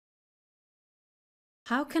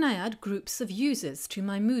How can I add groups of users to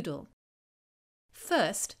my Moodle?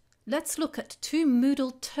 First, let's look at two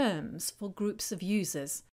Moodle terms for groups of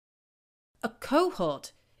users. A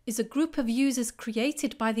cohort is a group of users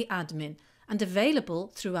created by the admin and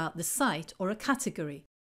available throughout the site or a category.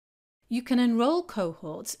 You can enroll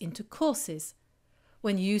cohorts into courses.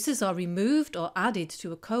 When users are removed or added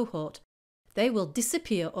to a cohort, they will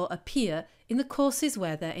disappear or appear in the courses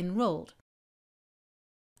where they're enrolled.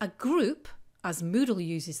 A group, as Moodle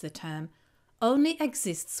uses the term, only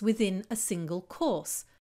exists within a single course.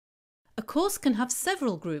 A course can have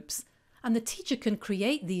several groups, and the teacher can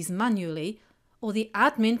create these manually, or the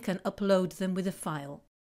admin can upload them with a file.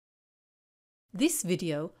 This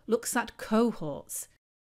video looks at cohorts.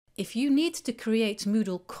 If you need to create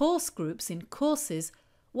Moodle course groups in courses,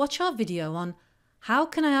 watch our video on How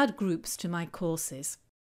can I add groups to my courses?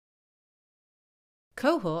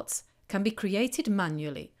 Cohorts can be created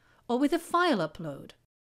manually or with a file upload.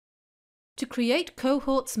 To create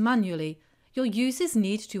cohorts manually, your users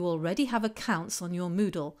need to already have accounts on your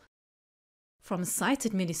Moodle. From Site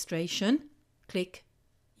Administration, click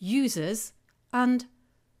Users and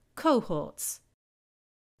Cohorts.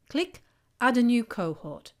 Click Add a new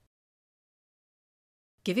cohort.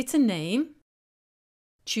 Give it a name.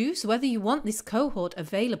 Choose whether you want this cohort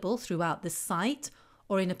available throughout the site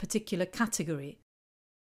or in a particular category.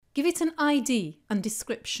 Give it an ID and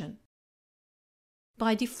description.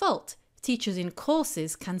 By default, teachers in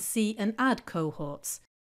courses can see and add cohorts.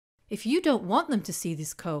 If you don't want them to see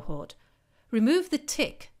this cohort, remove the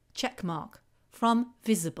tick checkmark from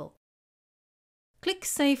Visible. Click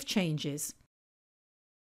Save Changes.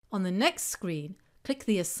 On the next screen, click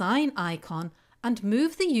the Assign icon and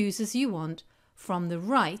move the users you want from the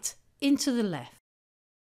right into the left.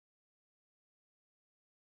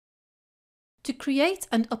 To create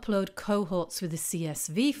and upload cohorts with a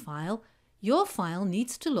CSV file, your file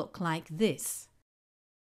needs to look like this.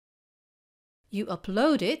 You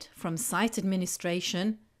upload it from Site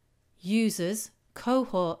Administration, Users,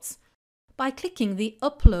 Cohorts by clicking the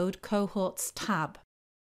Upload Cohorts tab.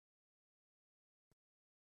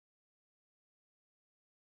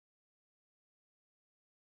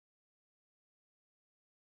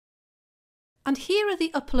 And here are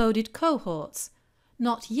the uploaded cohorts,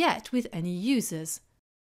 not yet with any users.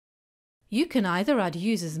 You can either add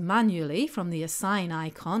users manually from the Assign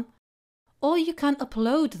icon, or you can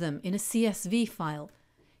upload them in a CSV file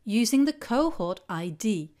using the cohort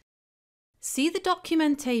ID. See the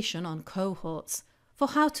documentation on cohorts for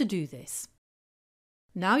how to do this.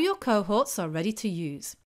 Now your cohorts are ready to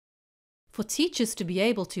use. For teachers to be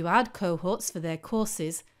able to add cohorts for their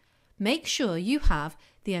courses, make sure you have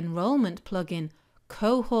the enrolment plugin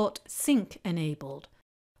Cohort Sync enabled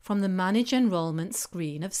from the Manage Enrollment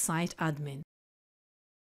screen of Site Admin.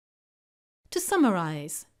 To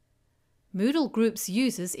summarise, Moodle groups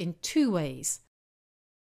users in two ways: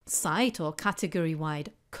 site or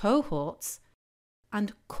category-wide cohorts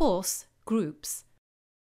and course groups.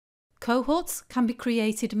 Cohorts can be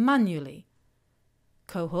created manually.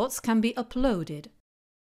 Cohorts can be uploaded.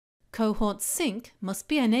 Cohort Sync must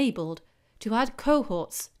be enabled to add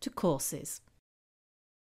cohorts to courses.